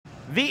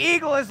The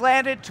eagle has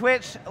landed.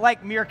 Twitch,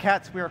 like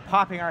meerkats, we are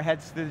popping our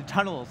heads through the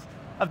tunnels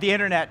of the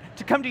internet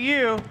to come to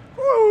you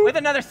with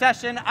another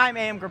session. I'm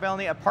A.M.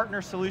 Grabelny, a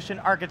partner solution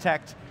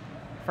architect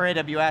for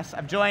AWS.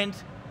 I'm joined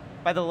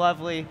by the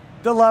lovely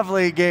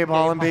Gabe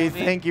Hollenby.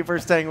 Thank you for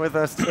staying with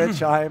us,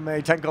 Twitch. I'm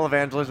a technical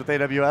evangelist with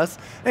AWS.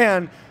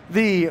 And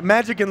the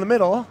magic in the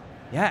middle.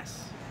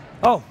 Yes.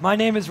 Oh, my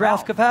name is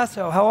Ralph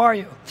Capasso. How are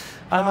you?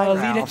 I'm a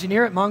lead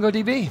engineer at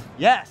MongoDB.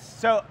 Yes.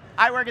 So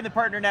I work in the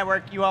partner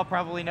network. You all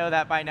probably know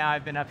that by now.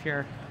 I've been up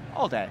here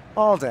all day.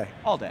 All day.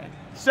 All day.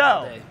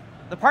 So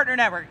the partner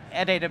network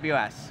at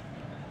AWS,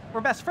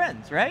 we're best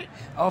friends, right?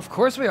 Oh, of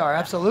course we are,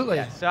 absolutely.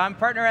 Yeah. So I'm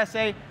partner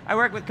SA. I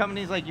work with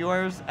companies like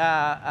yours,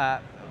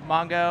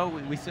 Mongo.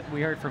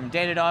 We heard from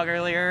Datadog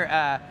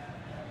earlier.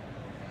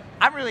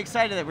 I'm really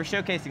excited that we're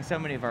showcasing so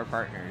many of our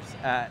partners.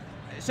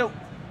 So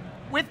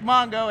with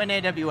Mongo and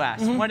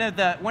AWS, one of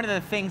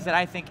the things that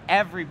I think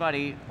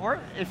everybody,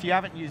 or if you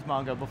haven't used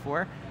Mongo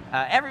before,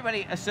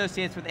 everybody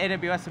associates with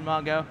AWS and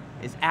Mongo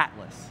is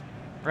Atlas,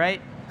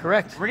 right?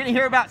 Correct. We're going to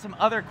hear about some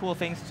other cool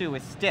things too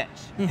with Stitch.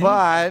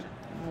 But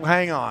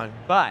hang on.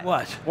 But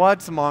what?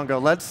 What's Mongo?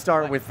 Let's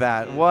start with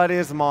that. What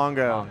is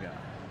Mongo?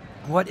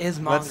 What is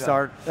Mongo? Let's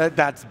start.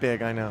 That's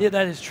big, I know. Yeah,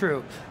 that is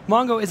true.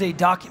 Mongo is a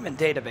document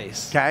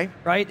database. Okay.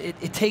 Right?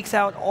 It takes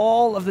out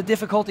all of the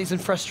difficulties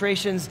and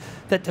frustrations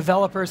that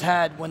developers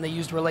had when they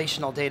used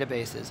relational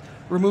databases.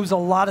 Removes a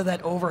lot of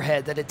that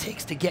overhead that it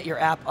takes to get your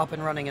app up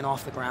and running and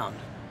off the ground.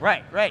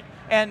 Right, right.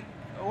 And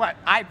what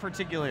I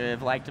particularly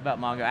have liked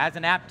about Mongo as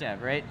an app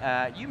dev, right?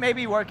 You may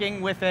be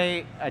working with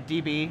a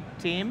DB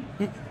team,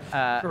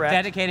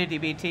 dedicated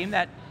DB team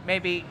that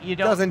maybe you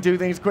don't. Doesn't do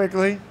things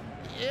quickly.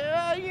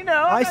 Yeah, you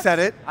know. I said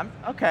it.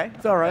 Okay.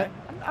 It's all right.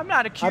 I'm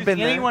not accusing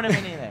anyone of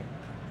anything.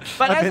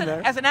 But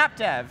as an app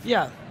dev,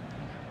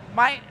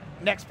 my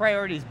next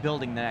priority is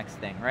building the next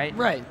thing, right?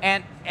 Right.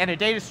 And a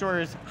data store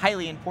is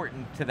highly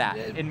important to that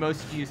in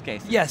most use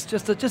cases. Yes,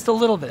 just a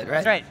little bit,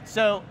 right? That's right.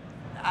 So,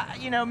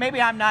 you know,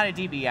 maybe I'm not a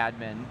DB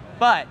admin,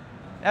 but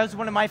that was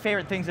one of my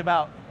favorite things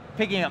about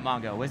picking up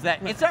Mongo was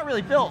that it's not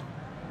really built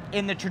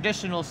in the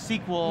traditional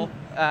SQL.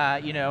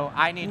 You know,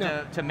 I need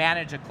to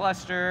manage a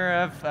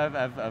cluster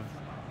of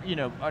you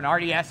know, an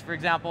RDS, for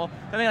example,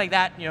 something like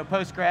that. You know,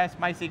 Postgres,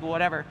 MySQL,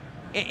 whatever.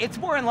 It's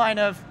more in line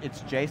of it's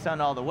JSON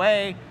all the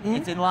way.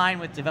 It's in line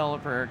with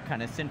developer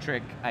kind of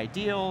centric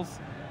ideals.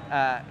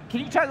 Can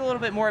you talk a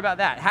little bit more about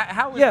that?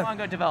 How was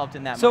Mongo developed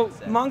in that mindset? So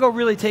Mongo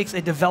really takes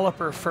a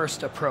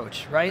developer-first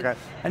approach, right? Okay.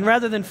 And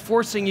rather than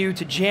forcing you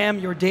to jam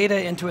your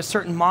data into a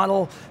certain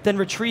model, then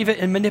retrieve it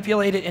and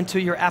manipulate it into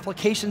your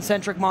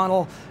application-centric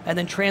model, and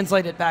then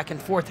translate it back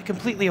and forth, it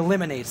completely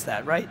eliminates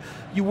that, right?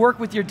 You work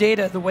with your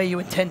data the way you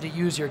intend to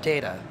use your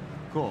data.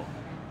 Cool.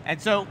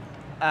 And so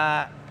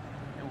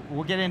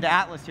we'll get into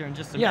Atlas here in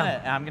just a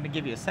minute, and I'm going to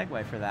give you a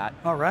segue for that.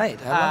 All right.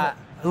 I love it.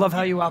 I love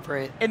how you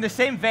operate. In the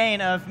same vein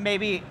of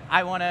maybe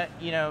I want to,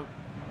 you know,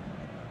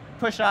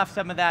 push off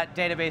some of that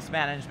database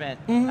management.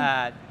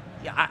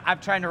 I'm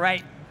trying to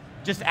write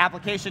just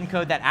application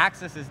code that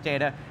accesses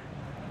data.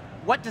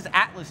 What does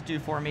Atlas do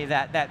for me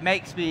that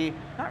makes me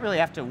not really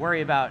have to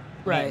worry about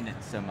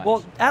maintenance so much?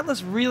 Well,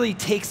 Atlas really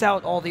takes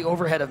out all the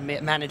overhead of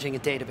managing a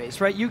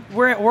database, right?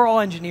 We're all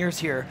engineers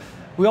here.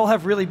 We all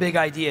have really big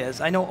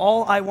ideas. I know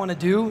all I want to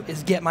do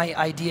is get my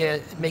idea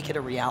and make it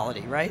a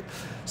reality, right?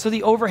 So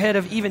the overhead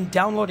of even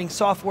downloading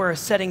software,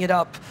 setting it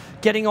up,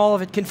 getting all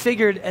of it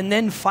configured, and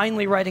then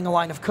finally writing a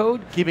line of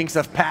code. Keeping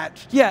stuff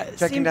patched.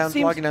 Checking down,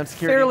 logging down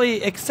security.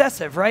 Fairly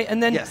excessive, right?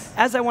 And then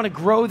as I want to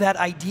grow that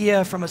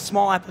idea from a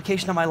small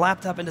application on my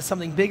laptop into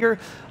something bigger,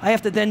 I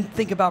have to then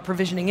think about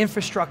provisioning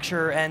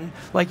infrastructure and,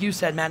 like you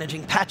said,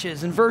 managing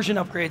patches and version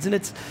upgrades. And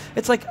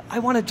it's like, I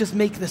want to just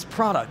make this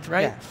product,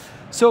 right? Yeah.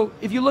 So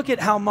if you look at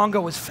how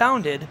Mongo was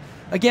founded,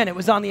 again, it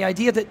was on the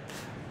idea that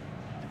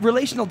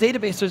relational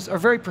databases are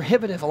very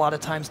prohibitive a lot of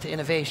times to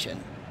innovation.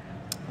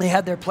 They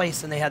had their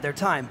place and they had their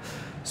time.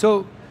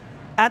 So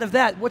out of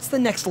that, what's the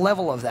next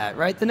level of that,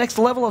 right? The next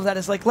level of that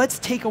is like, let's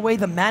take away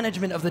the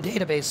management of the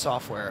database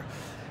software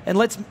and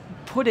let's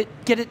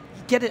get it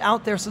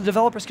out there so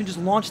developers can just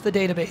launch the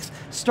database,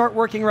 start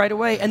working right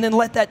away, and then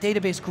let that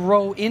database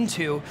grow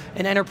into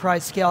an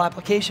enterprise scale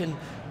application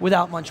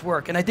without much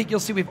work. And I think you'll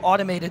see we've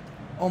automated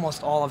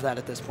almost all of that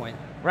at this point.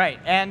 Right,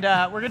 and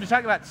we're going to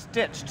talk about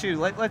Stitch too.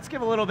 Let's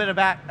give a little bit of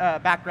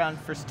background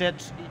for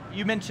Stitch.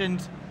 You mentioned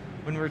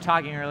when we were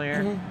talking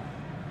earlier,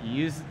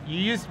 you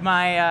used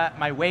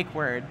my wake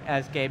word,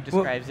 as Gabe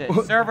describes it,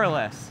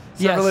 serverless.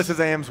 Serverless is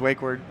AM's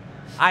wake word.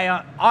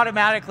 I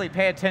automatically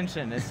pay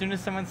attention as soon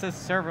as someone says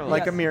serverless.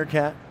 Like a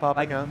meerkat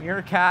popping up. Like a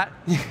meerkat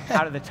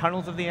out of the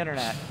tunnels of the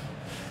internet.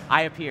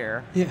 I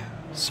appear. Yeah,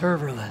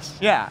 serverless.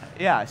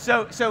 Yeah.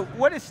 So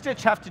what does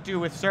Stitch have to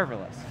do with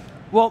serverless?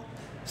 Well,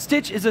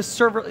 Stitch is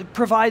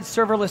provides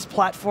serverless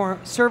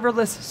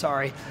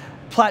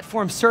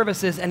platform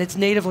services, and it's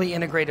natively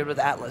integrated with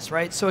Atlas,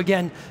 right? So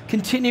again,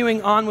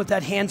 continuing on with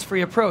that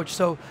hands-free approach.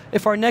 So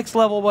if our next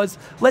level was,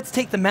 let's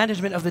take the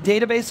management of the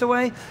database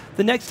away,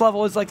 the next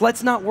level is like,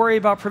 let's not worry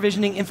about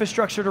provisioning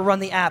infrastructure to run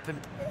the app, and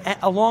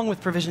along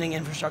with provisioning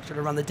infrastructure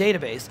to run the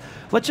database.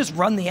 Let's just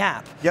run the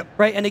app,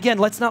 right? And again,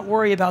 let's not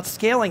worry about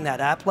scaling that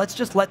app. Let's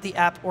just let the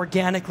app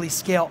organically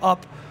scale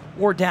up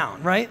or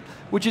down, right?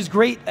 Which is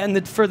great,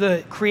 and for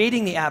the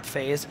creating the app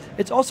phase,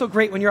 it's also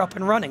great when you're up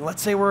and running.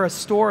 Let's say we're a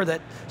store that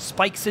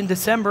spikes in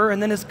December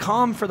and then is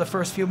calm for the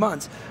first few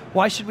months.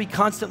 Why should we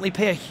constantly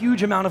pay a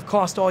huge amount of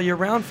cost all year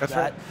round for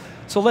that? Right.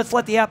 So let's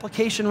let the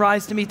application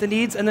rise to meet the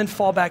needs and then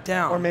fall back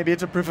down. Or maybe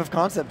it's a proof of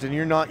concept and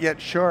you're not yet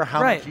sure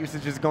how much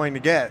usage is going to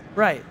get.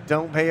 Right.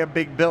 Don't pay a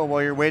big bill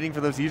while you're waiting for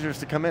those users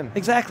to come in.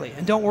 Exactly,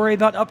 and don't worry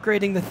about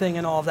upgrading the thing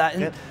and all of that.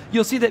 And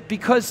you'll see that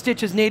because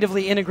Stitch is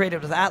natively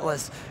integrated with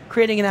Atlas,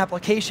 creating an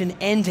application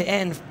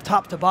end-to-end,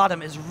 top to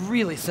bottom is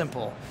really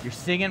simple. You're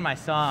singing my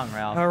song,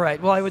 Ralph. All right,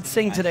 well I would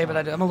sing today, but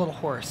I'm a little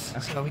hoarse,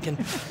 so we can...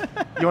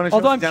 You want to show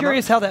Although us I'm a demo?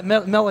 curious how that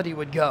melody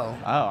would go.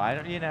 Oh, I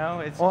don't, you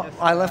know, it's well,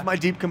 just, I left my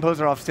deep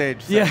composer off stage.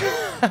 So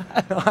yeah.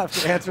 I'll have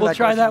to answer we'll that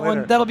try that later.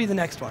 one. That'll be the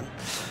next one.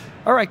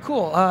 All right,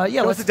 cool.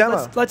 Yeah,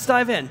 let's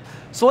dive in.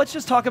 So let's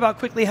just talk about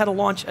quickly how to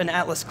launch an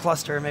Atlas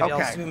cluster. Maybe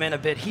I'll zoom in a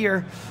bit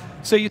here.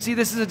 So you see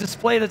this is a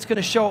display that's going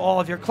to show all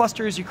of your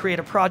clusters. You create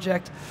a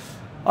project.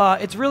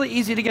 It's really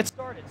easy to get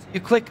started. So you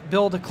click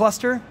Build a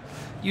Cluster.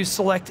 You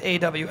select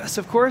AWS,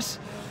 of course.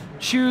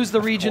 Choose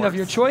the region of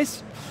your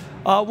choice.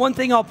 One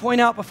thing I'll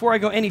point out before I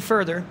go any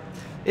further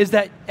is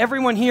that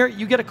everyone here,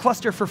 you get a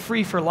cluster for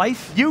free for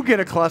life. You get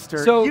a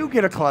cluster. So you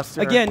get a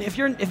cluster. Again, if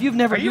you've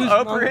never used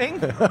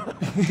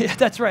Oprahing? yeah,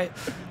 that's right.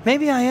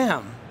 Maybe I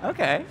am.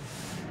 Okay.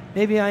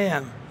 Maybe I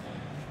am.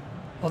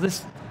 Well,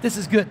 this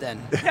is good then.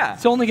 Yeah.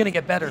 It's only going to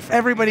get better. For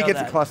Everybody gets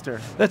that. a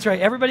cluster. That's right.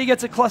 Everybody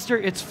gets a cluster.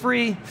 It's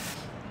free.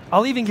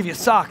 I'll even give you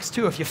socks,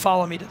 too, if you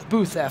follow me to the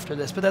booth after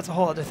this, but that's a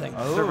whole other thing.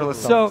 Oh. Serverless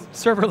socks.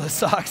 So, serverless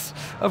socks,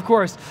 of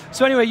course.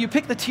 So anyway, you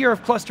pick the tier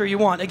of cluster you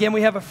want. Again,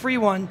 we have a free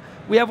one.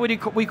 We have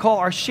what we call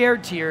our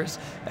shared tiers,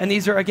 and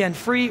these are, again,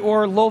 free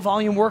or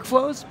low-volume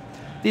workflows.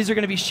 These are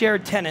going to be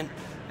shared tenant.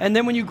 And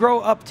then when you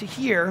grow up to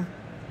here,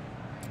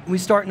 we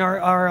start in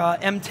our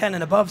M10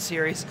 and above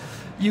series,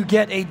 you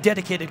get a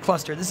dedicated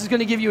cluster. This is going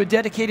to give you a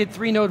dedicated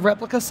 3-node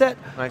replica set.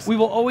 Nice. We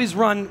will always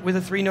run with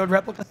a 3-node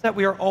replica set.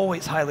 We are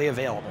always highly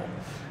available.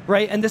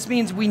 Right, and this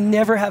means we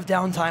never have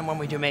downtime when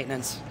we do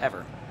maintenance,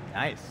 ever.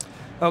 Nice.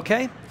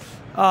 Okay,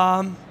 so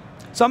I'm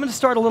going to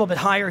start a little bit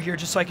higher here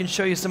just so I can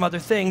show you some other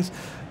things.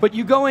 But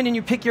you go in and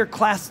you pick your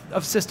class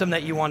of system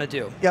that you want to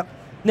do. Yep.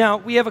 Now,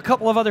 we have a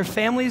couple of other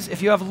families.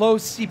 If you have low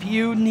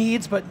CPU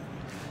needs, but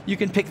you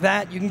can pick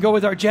that. You can go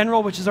with our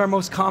general, which is our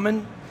most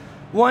common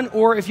one,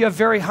 or if you have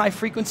very high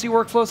frequency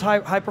workflows,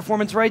 high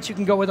performance writes, you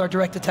can go with our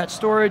direct attached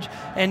storage,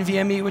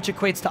 NVMe, which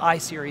equates to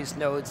iSeries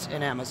nodes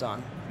in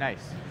Amazon.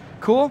 Nice.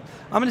 Cool.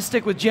 I'm going to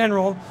stick with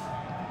general.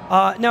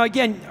 Now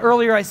again,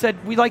 earlier I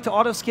said we like to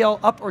auto scale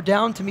up or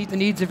down to meet the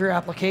needs of your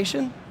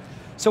application.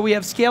 So we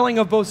have scaling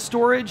of both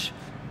storage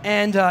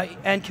and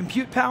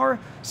compute power.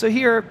 So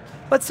here,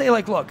 let's say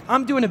like, look,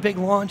 I'm doing a big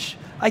launch.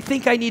 I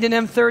think I need an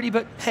M30,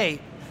 but hey,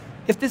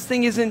 if this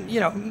thing isn't,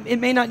 it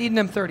may not need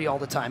an M30 all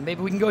the time.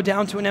 Maybe we can go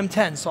down to an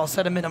M10, so I'll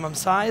set a minimum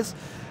size.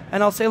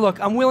 And I'll say,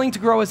 look, I'm willing to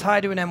grow as high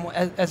to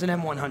as an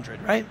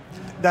M100, right?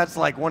 That's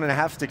like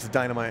 1.5 sticks of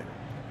dynamite.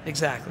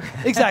 Exactly.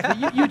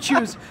 Exactly.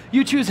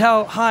 you choose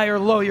how high or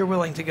low you're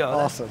willing to go.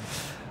 Awesome.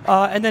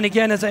 And then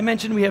again, as I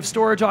mentioned, we have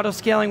storage auto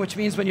scaling, which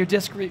means when your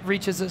disk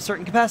reaches a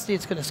certain capacity,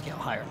 it's going to scale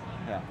higher.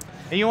 Yeah.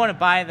 And you want to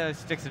buy those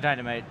sticks of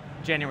dynamite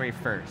January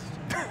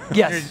 1st.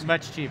 Yes. They're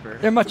much cheaper.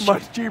 They're much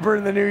cheaper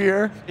in the new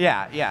year.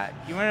 Yeah, yeah.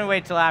 You want to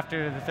wait till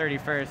after the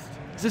 31st.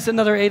 Is this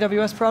another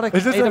AWS product?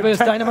 Is this AWS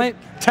Dynamite?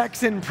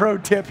 Texan pro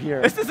tip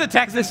here. This is a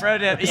Texas pro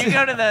tip. You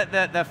go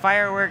to the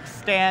fireworks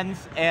stands,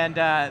 and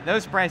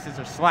those prices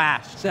are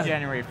slashed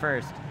January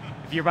 1st.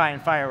 If you're buying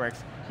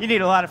fireworks, you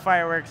need a lot of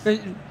fireworks.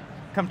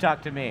 Come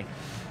talk to me.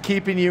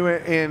 Keeping you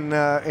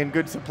in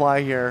good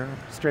supply here,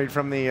 straight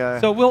from the.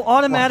 So we'll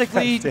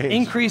automatically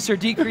increase or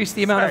decrease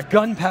the amount of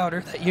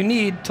gunpowder that you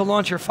need to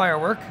launch your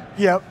firework.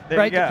 Yep.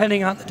 Right,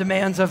 depending on the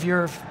demands of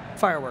your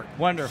firework.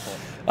 Wonderful.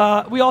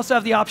 We also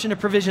have the option to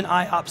provision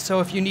IOPS,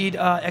 so if you need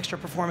extra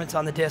performance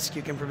on the disk,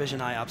 you can provision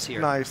IOPS here.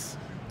 Nice.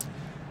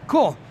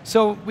 Cool.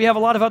 So we have a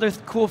lot of other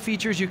cool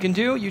features you can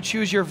do. You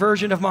choose your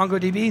version of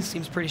MongoDB.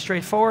 Seems pretty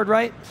straightforward,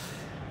 right?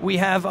 We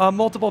have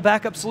multiple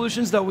backup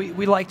solutions, though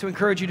we like to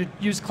encourage you to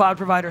use cloud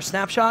provider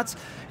snapshots.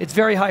 It's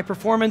very high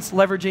performance,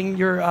 leveraging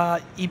your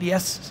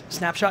EBS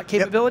snapshot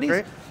capabilities.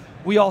 Yep, great.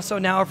 We also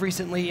now have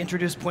recently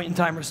introduced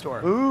point-in-time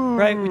restore. Ooh.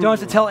 Right? We don't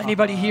have to tell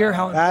anybody here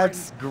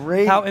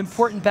how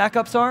important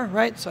backups are,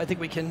 right? So I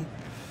think we can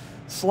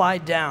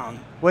slide down.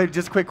 Wait,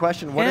 just a quick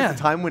question. What is the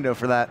time window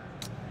for that?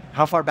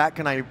 How far back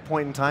can I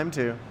point in time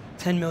to?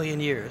 10 million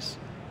years.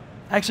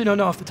 I actually don't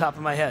know off the top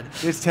of my head.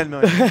 It's 10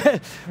 million.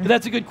 But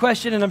that's a good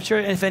question, and I'm sure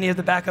if any of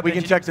the backup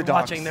engineers are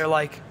watching, they're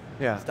like,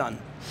 it's done.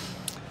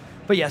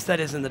 But yes, that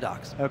is in the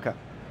docs. Okay.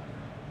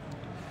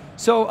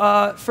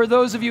 So for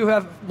those of you who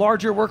have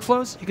larger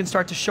workflows, you can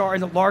start to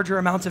shard larger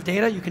amounts of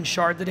data. You can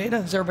shard the data.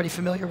 Is everybody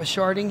familiar with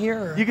sharding here?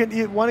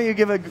 Or? Why don't you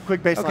give a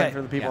quick baseline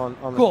for the people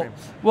on the stream?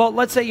 Well,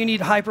 let's say you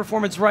need high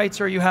performance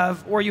writes, or you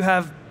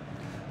have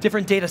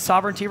different data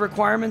sovereignty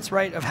requirements,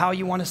 right, of how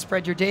you want to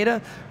spread your data.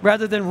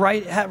 Rather than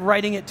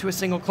writing it to a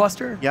single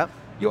cluster,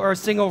 or a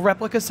single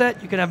replica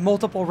set, you can have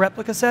multiple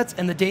replica sets,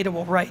 and the data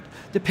will write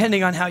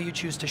depending on how you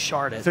choose to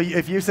shard it. So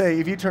if you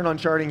turn on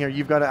sharding here,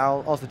 you've got to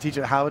also teach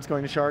it how it's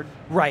going to shard?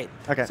 Right.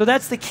 Okay. So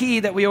that's the key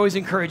that we always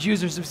encourage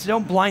users to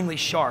don't blindly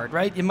shard,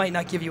 right? It might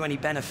not give you any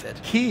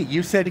benefit. Key,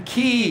 you said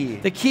key.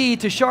 The key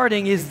to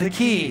sharding is the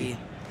key.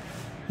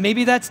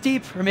 Maybe that's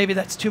deep, or maybe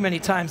that's too many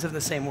times of the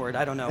same word.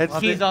 I don't know. It's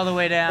keys all the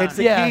way down. It's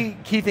the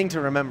key thing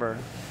to remember.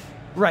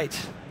 Right.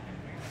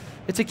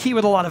 It's a key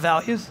with a lot of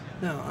values.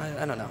 No,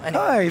 I don't know.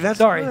 Anyway, hey, that's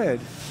good.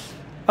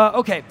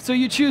 OK, so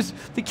you choose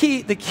the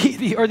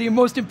key, or the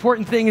most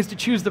important thing is to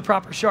choose the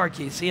proper shard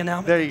key. See,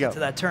 now there you go. To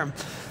that term.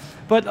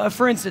 But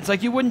for instance,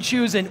 like you wouldn't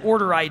choose an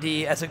order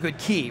ID as a good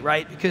key,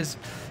 right? Because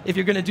if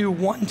you're going to do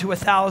 1 to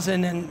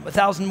 1,000 and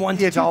 1,001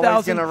 to 2,000, it's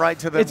always going to write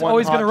to the one. It's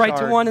always going to write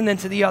shard. to one and then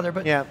to the other.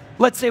 But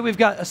let's say we've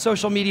got a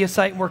social media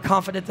site and we're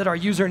confident that our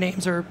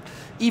usernames are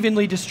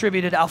evenly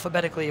distributed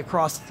alphabetically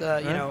across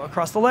the,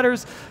 across the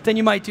letters. Then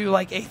you might do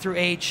like A through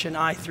H and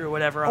I through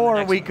whatever. On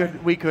or the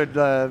next we could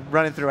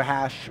run it through a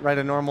hash, write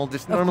a normally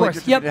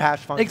distributed hash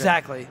function.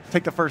 Exactly.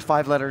 Take the first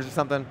 5 letters or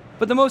something.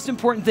 But the most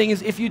important thing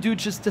is if you do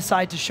just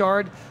decide to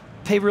shard,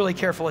 pay really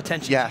careful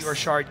attention to your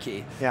shard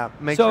key. Yeah,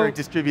 make sure it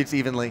distributes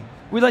evenly.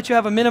 We let you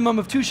have a minimum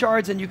of 2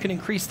 shards, and you can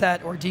increase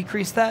that or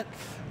decrease that.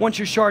 Once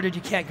you're sharded,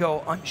 you can't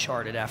go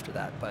unsharded after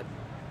that. But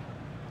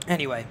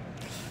anyway,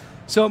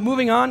 so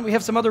moving on, we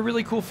have some other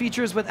really cool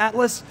features with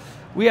Atlas.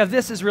 We have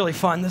this is really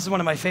fun. This is one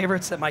of my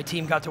favorites that my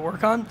team got to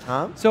work on.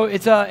 So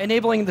it's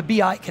enabling the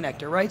BI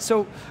connector, right?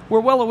 So we're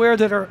well aware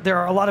that there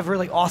are a lot of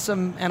really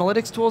awesome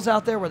analytics tools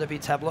out there, whether it be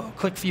Tableau,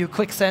 ClickView,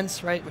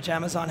 ClickSense, right, which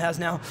Amazon has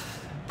now.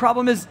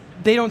 Problem is,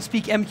 they don't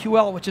speak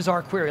MQL, which is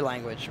our query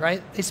language,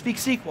 right? They speak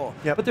SQL,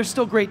 but they're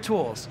still great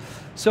tools.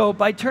 So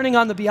by turning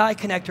on the BI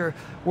connector,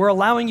 we're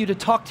allowing you to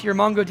talk to your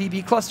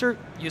MongoDB cluster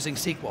using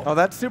SQL. Oh,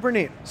 that's super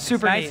neat.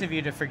 Super neat. It's nice of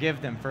you to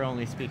forgive them for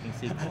only speaking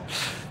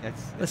SQL.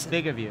 It's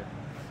big of you.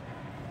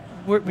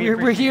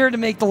 We're here to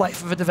make the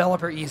life of a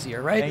developer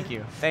easier, right? Thank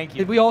you. Thank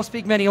you. We all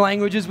speak many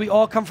languages. We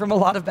all come from a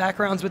lot of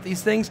backgrounds with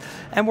these things.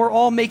 And we're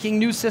all making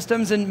new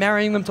systems and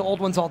marrying them to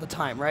old ones all the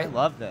time, right? I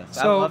love this.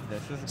 I love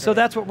this. This is great. So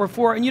that's what we're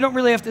for. And you don't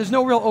really have to, there's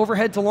no real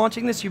overhead to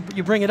launching this. You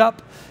bring it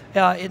up.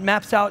 It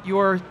maps out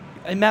your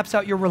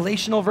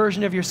relational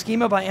version of your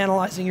schema by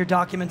analyzing your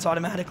documents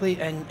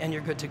automatically, and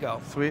you're good to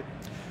go. Sweet.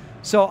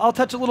 So I'll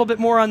touch a little bit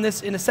more on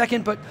this in a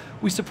second, but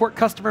we support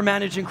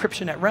customer-managed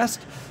encryption at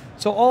rest.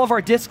 So all of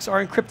our disks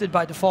are encrypted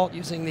by default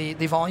using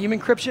the volume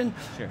encryption.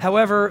 Sure.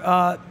 However,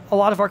 a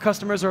lot of our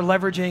customers are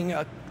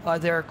leveraging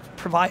their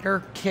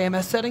provider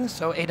KMS settings,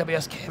 so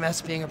AWS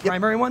KMS being a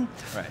primary one.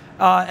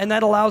 Right. And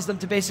that allows them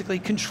to basically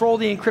control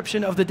the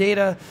encryption of the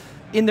data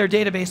in their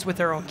database with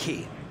their own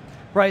key.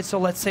 Right, so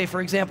let's say, for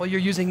example, you're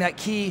using that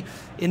key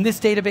in this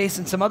database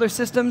and some other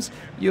systems.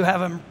 You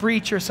have a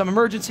breach or some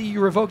emergency,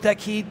 you revoke that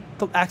key,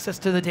 the access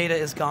to the data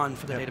is gone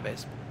for the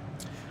database.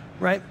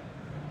 Right?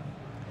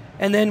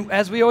 And then,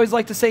 as we always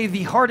like to say,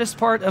 the hardest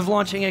part of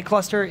launching a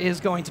cluster is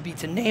going to be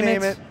to name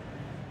it.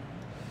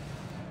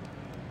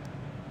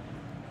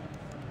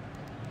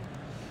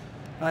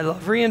 I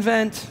love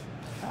reInvent.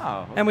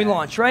 Oh, okay. And we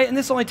launch, right? And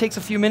this only takes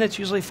a few minutes,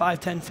 usually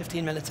 5, 10,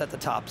 15 minutes at the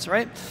tops,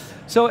 right?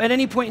 So at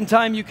any point in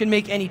time, you can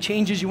make any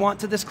changes you want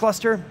to this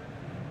cluster.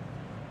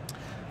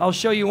 I'll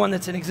show you one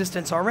that's in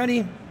existence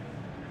already.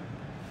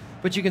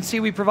 But you can see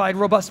we provide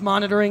robust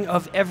monitoring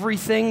of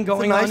everything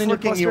going on in your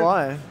cluster.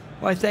 UI.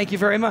 Well, thank you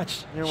very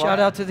much. Shout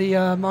out to the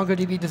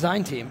MongoDB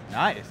design team.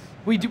 Nice.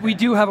 We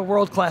do have a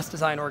world-class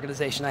design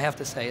organization, I have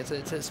to say.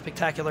 It's a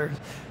spectacular.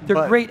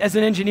 They're great as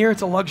an engineer.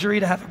 It's a luxury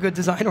to have a good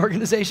design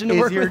organization to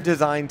work with. Is your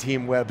design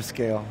team web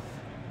scale?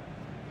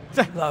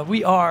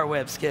 We are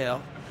web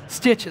scale.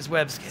 Stitch is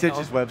web scale. Stitch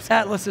is web scale.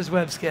 Atlas is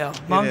web scale.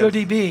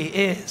 MongoDB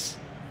is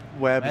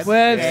web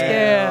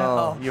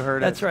scale. You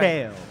heard it. That's right.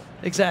 Scale.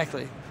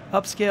 Exactly.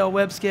 Upscale,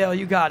 web scale,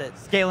 you got it.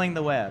 Scaling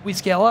the web. We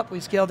scale up, we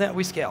scale down,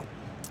 we scale.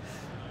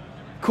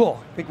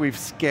 Cool. I think we've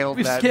scaled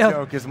that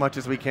joke as much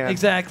as we can.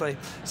 Exactly.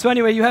 So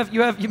anyway, you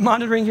have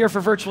monitoring here for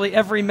virtually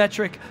every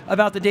metric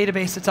about the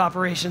database, its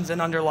operations,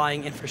 and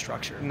underlying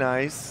infrastructure.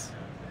 Nice.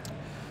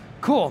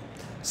 Cool.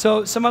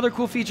 So some other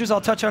cool features I'll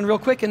touch on real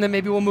quick, and then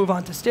maybe we'll move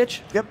on to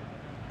Stitch. Yep.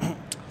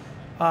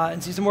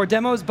 And see some more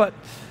demos. But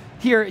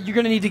here, you're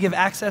going to need to give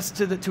access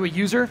to a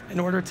user in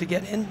order to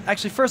get in.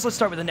 Actually, first, let's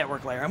start with the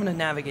network layer. I'm going to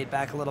navigate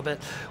back a little bit.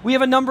 We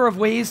have a number of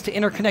ways to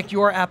interconnect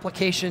your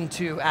application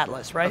to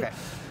Atlas, right? Okay.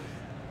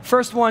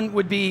 First one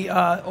would be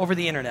over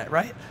the internet,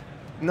 right?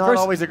 Not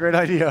always a great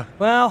idea.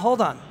 Well,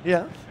 hold on.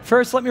 Yeah.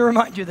 First, let me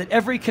remind you that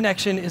every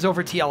connection is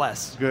over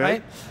TLS, Good.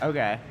 right?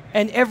 Okay.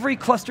 And every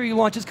cluster you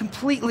launch is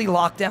completely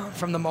locked down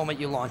from the moment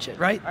you launch it,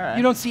 right? All right.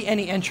 You don't see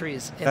any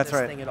entries in That's this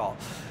right. thing at all.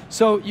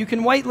 So you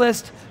can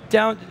whitelist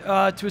down to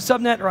a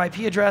subnet or IP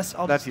address.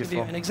 I'll That's just give you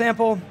useful. an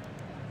example.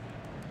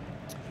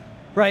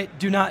 Right,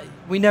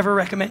 we never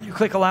recommend you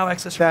click allow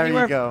access from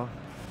anywhere. There you go.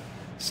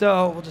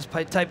 So we'll just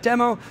type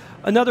demo.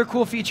 Another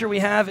cool feature we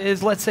have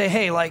is, let's say,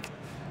 hey, like,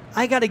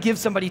 I got to give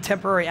somebody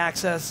temporary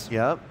access.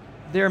 Yep.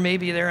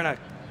 Maybe they're in a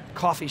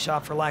coffee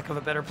shop, for lack of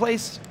a better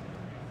place.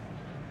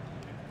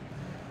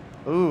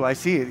 Ooh, I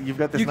see. You've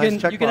got this nice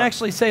checkbox. You can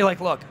actually say, like,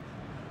 look,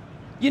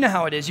 you know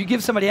how it is. You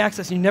give somebody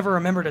access and you never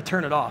remember to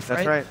turn it off,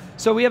 That's right.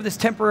 So we have this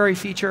temporary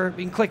feature.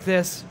 We can click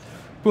this.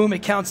 Boom,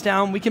 it counts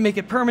down. We can make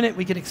it permanent.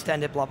 We can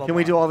extend it, blah, blah, blah. Can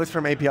we do all this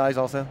from APIs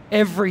also?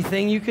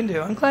 Everything you can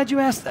do. I'm glad you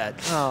asked that.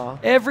 Oh.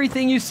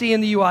 Everything you see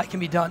in the UI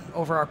can be done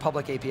over our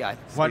public API.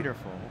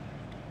 Wonderful.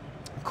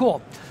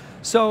 Cool.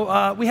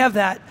 So we have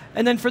that.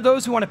 And then for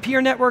those who want to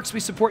peer networks, we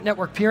support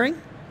network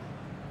peering.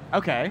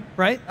 Okay.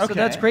 Right? Okay. So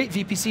that's great,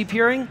 VPC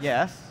peering.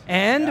 Yes.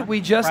 And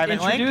we just Private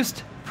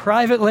introduced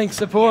private link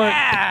support.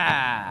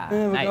 Yeah.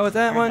 We'll Nice. go with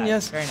that Very one, nice.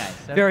 yes. Very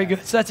nice. Okay. Very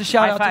good. So that's a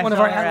shout High out to five one of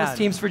our all Atlas around.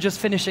 teams for just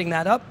finishing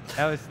that up.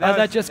 That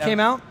That just came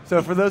out.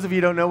 So for those of you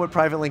who don't know what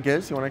private link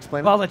is, you want to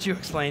explain Well, I'll let you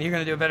explain. You're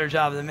going to do a better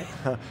job than me.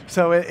 it?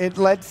 So it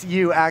lets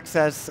you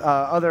access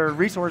other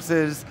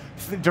resources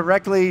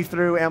directly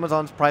through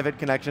Amazon's private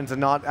connections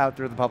and not out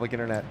through the public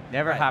internet.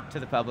 Never Right. hop to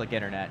the public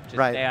internet. Just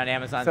Right. stay on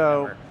Amazon's So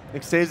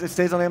network. it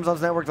stays on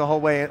Amazon's network the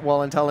whole way,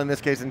 well, until in this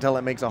case, until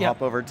it makes a Yep.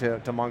 hop over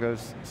to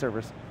Mongo's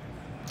servers.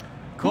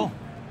 Cool.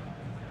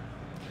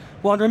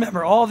 Well, and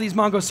remember, all of these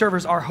Mongo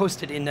servers are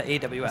hosted in the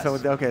AWS. So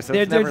okay, so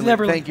They're- it's they're never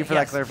never Thank you for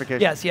yes. that clarification.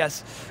 Yes,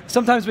 yes.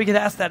 Sometimes we get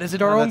asked that. Is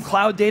it our No, own that's-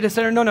 cloud data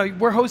center? No, no,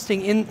 we're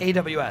hosting in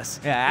AWS.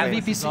 Yeah, The Atlas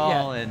is VPC,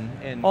 all yeah.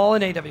 in All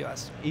in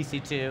AWS.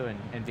 EC2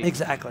 and VPC.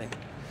 Exactly.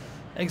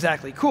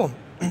 Exactly. Cool.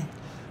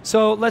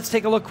 So let's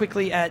take a look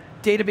quickly at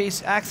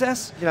database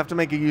access. You have to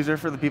make a user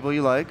for the people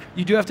you like.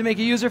 You do have to make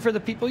a user for the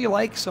people you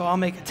like, so I'll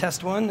make a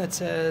test one that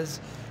says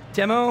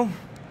demo,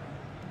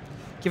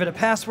 give it a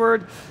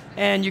password,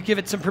 and you give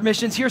it some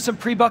permissions. Here's some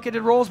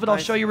pre-bucketed roles, but I'll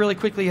Nice. show you really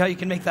quickly how you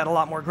can make that a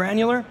lot more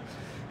granular.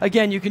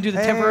 Again, you can do the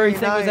Hey, temporary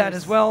thing with that nice.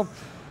 as well.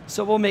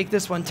 So we'll make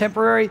this one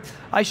temporary.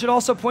 I should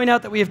also point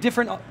out that we have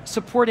different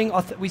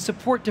we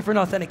support different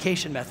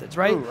authentication methods,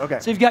 right? Ooh, okay.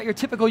 So you've got your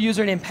typical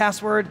username,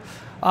 password.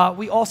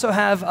 We also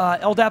have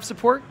LDAP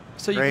support,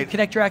 so you Great. can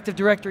connect your Active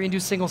Directory and do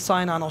single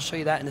sign-on. I'll show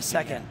you that in a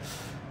second.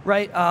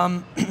 Right?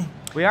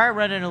 We are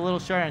running a little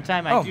short on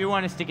time. Oh. I do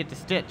want us to get to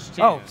Stitch,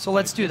 too. Oh, so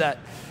let's do that.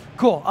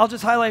 Cool. I'll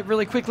just highlight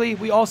really quickly.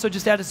 We also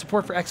just added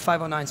support for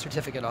X509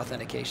 certificate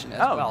authentication as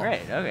well. Oh,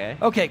 great. Okay.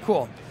 Okay,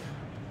 cool.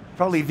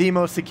 Probably the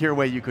most secure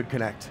way you could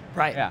connect.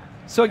 Right. Yeah.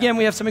 So again,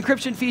 we have some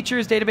encryption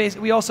features, database.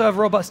 We also have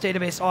robust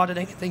database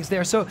auditing and things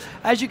there. So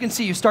as you can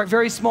see, you start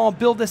very small,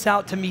 build this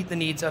out to meet the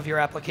needs of your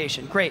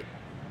application. Great.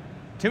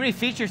 Too many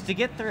features to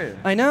get through.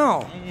 I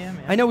know. Yeah,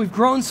 man. I know we've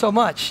grown so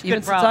much, even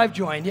since problem. I've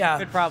joined. Yeah.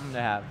 Good problem to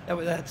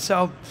have.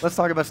 So Let's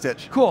talk about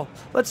Stitch. cool.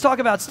 Let's talk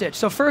about Stitch.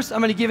 So first, I'm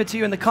going to give it to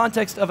you in the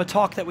context of a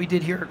talk that we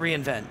did here at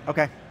reInvent.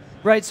 Okay.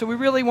 Right, so we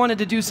really wanted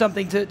to do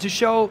something to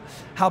show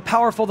how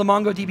powerful the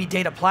MongoDB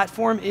data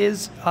platform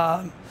is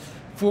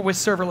with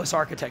serverless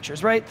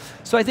architectures, right?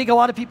 So I think a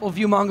lot of people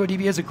view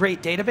MongoDB as a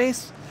great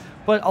database,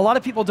 but a lot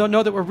of people don't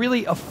know that we're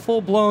really a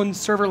full-blown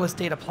serverless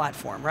data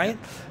platform, right?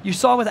 You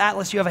saw with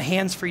Atlas, you have a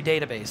hands-free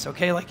database,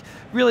 okay? Like,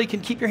 really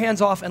can keep your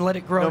hands off and let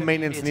it grow. No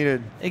maintenance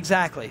needed.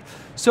 Exactly.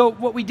 So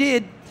what we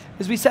did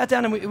is we sat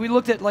down and we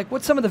looked at, like,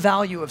 what's some of the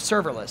value of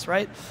serverless,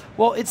 right?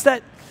 Well, it's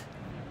that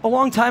a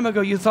long time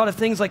ago, you thought of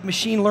things like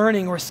machine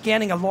learning or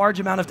scanning a large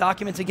amount of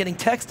documents and getting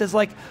text as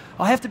like,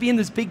 I have to be in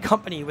this big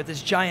company with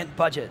this giant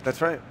budget.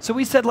 That's right. So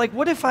we said, like,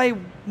 what if I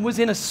was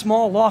in a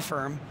small law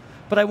firm,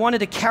 but I wanted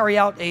to carry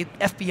out a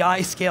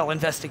FBI scale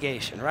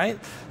investigation, right?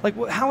 Like,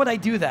 how would I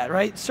do that,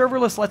 right?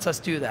 Serverless lets us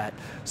do that.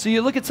 So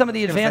you look at some of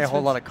the It's gonna say advancements. a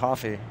whole lot of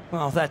coffee.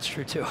 Well, that's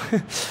true too.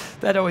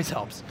 That always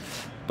helps.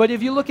 But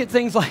if you look at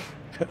things like,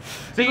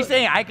 So you're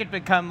saying I could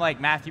become like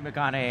Matthew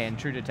McConaughey in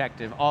True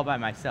Detective all by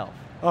myself?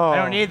 Oh. I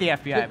don't need the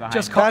FBI behind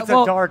just me. call- That's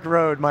well- a dark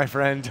road, my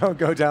friend. Don't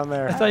go down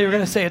there. I thought you were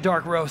going to say a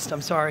dark roast. I'm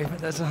sorry, but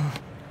that's.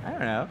 I don't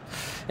know.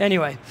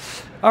 Anyway,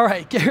 all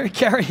right,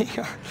 carrying.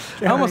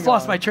 I almost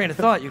lost on. my train of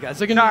thought, you guys.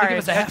 They're going to Sorry, give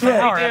us a half that's an what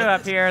hour. we do out of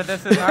up this. here.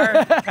 This is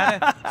our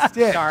kind of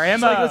Stitch. our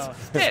It's like, MO.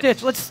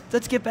 Stitch.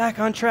 Let's get back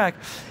on track.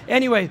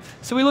 Anyway,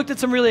 so we looked at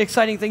some really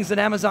exciting things that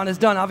Amazon has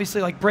done.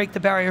 Obviously, like break the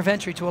barrier of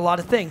entry to a lot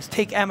of things.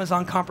 Take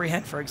Amazon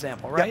Comprehend, for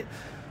example, right?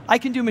 I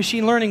can do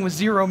machine learning with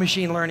zero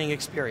machine learning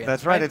experience.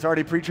 That's right. It's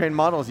already pre-trained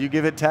models. You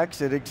give it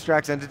text, it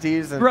extracts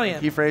entities and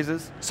key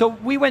phrases. So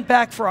we went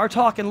back for our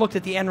talk and looked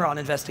at the Enron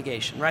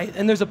investigation, right?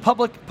 And there's a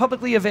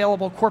publicly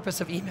available corpus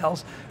of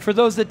emails. For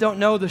those that don't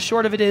know, the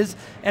short of it is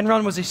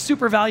Enron was a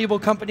super valuable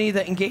company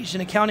that engaged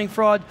in accounting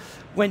fraud,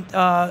 went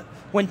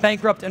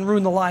bankrupt and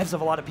ruined the lives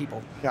of a lot of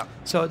people. Yeah.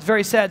 So it's a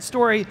very sad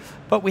story,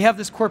 but we have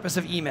this corpus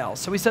of emails.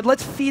 So we said,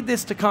 let's feed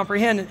this to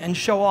Comprehend and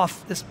show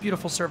off this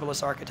beautiful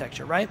serverless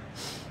architecture, right?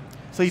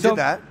 So you did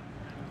that?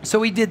 So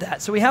we did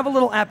that. So we have a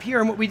little app here,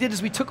 and what we did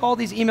is we took all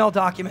these email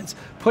documents,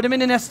 put them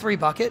in an S3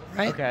 bucket,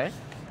 right? Okay.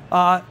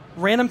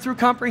 Ran them through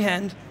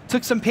Comprehend,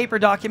 took some paper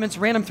documents,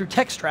 ran them through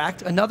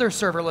Textract, another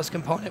serverless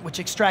component which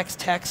extracts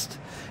text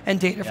and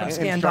data from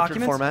scanned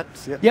documents.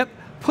 Formats. Yep.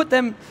 Put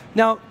them,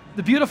 now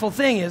the beautiful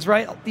thing is,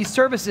 right, these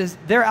services,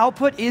 their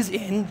output is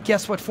in,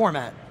 guess what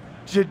format?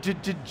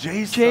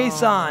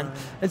 JSON.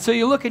 And so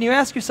you look and you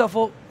ask yourself,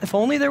 well, if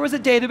only there was a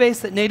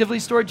database that natively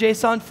stored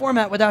JSON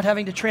format without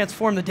having to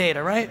transform the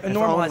data, right? And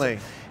normalize it.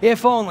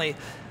 If only.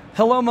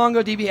 Hello,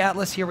 MongoDB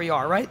Atlas, here we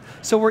are, right?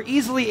 So we're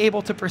easily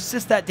able to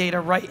persist that data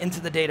right into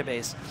the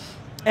database.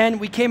 And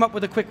we came up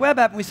with a quick web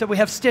app, and we said we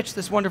have Stitch,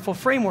 this wonderful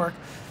framework.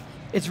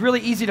 It's really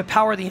easy to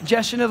power the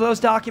ingestion of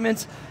those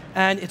documents,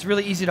 and it's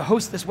really easy to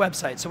host this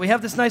website. So we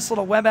have this nice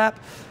little web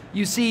app.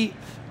 You see,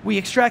 we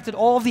extracted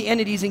all of the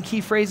entities and key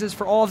phrases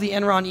for all of the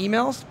Enron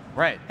emails,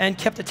 right, and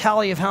kept a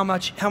tally of how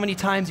many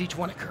times each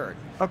one occurred.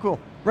 Oh, cool.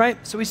 Right.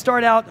 So we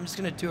start out. I'm just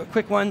going to do a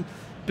quick one,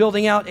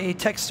 building out a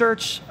text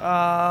search.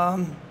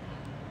 We'll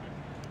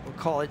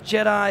call it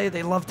Jedi.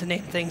 They love to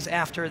name things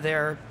after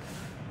their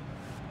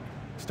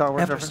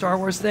Star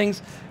Wars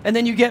things. And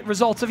then you get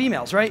results of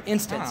emails, right?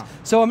 Instance. Ah.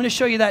 So I'm going to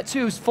show you that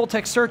too. Full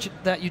text search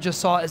that you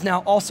just saw is now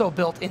also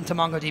built into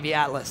MongoDB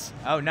Atlas.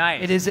 Oh,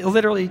 nice. It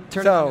literally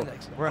turns into an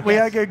index. We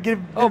got to give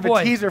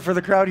a teaser for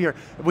the crowd here.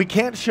 We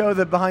can't show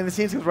the behind the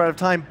scenes because we're out of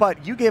time,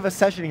 but you gave a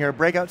session here, a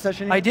breakout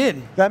session here? I did.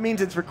 That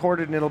means it's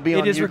recorded and it'll be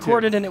on YouTube. It is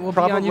recorded and it will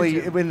be on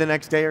YouTube. Probably in the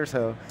next day or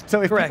so.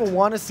 So if people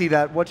want to see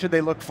that, what should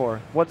they look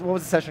for? What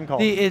was the session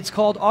called? It's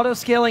called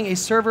Auto-Scaling a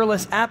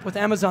Serverless App with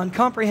Amazon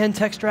Comprehend,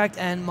 Textract,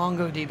 and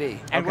MongoDB.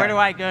 And where do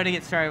I go to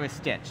get started with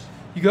Stitch?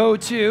 You go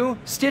to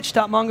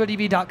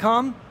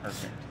stitch.mongodb.com.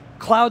 Perfect.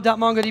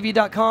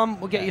 Cloud.mongodb.com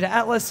will get you to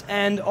Atlas,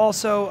 and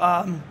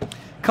also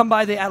come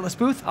by the Atlas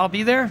booth. I'll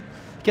be there.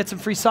 Get some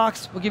free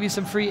socks. We'll give you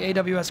some free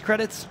AWS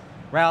credits.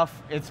 Ralph,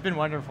 it's been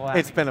wonderful.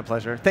 It's been a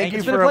pleasure. Thank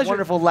you for a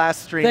wonderful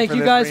last stream. Thank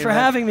you guys for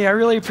having me. I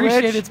really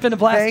appreciate it. It's been a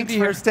blast to be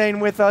here. Thanks for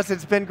staying with us.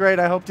 It's been great.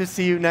 I hope to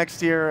see you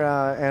next year,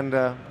 and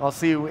I'll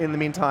see you in the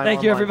meantime.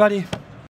 Thank you, everybody.